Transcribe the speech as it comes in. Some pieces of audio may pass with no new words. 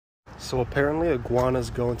So apparently iguanas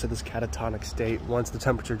go into this catatonic state once the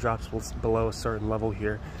temperature drops below a certain level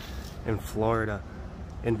here in Florida.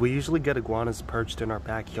 And we usually get iguanas perched in our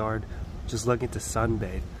backyard just looking to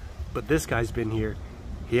sunbathe. But this guy's been here.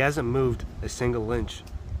 He hasn't moved a single inch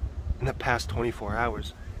in the past 24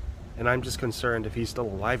 hours. And I'm just concerned if he's still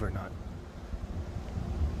alive or not.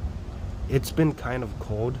 It's been kind of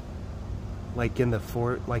cold, like in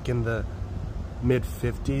the mid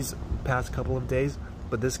 50s past couple of days.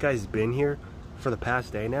 But this guy's been here for the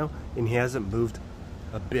past day now, and he hasn't moved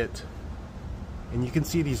a bit. And you can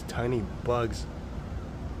see these tiny bugs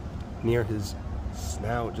near his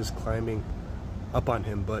snout just climbing up on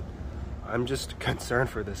him. But I'm just concerned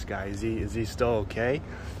for this guy. Is he still okay?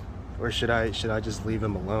 Or should I just leave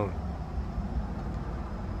him alone?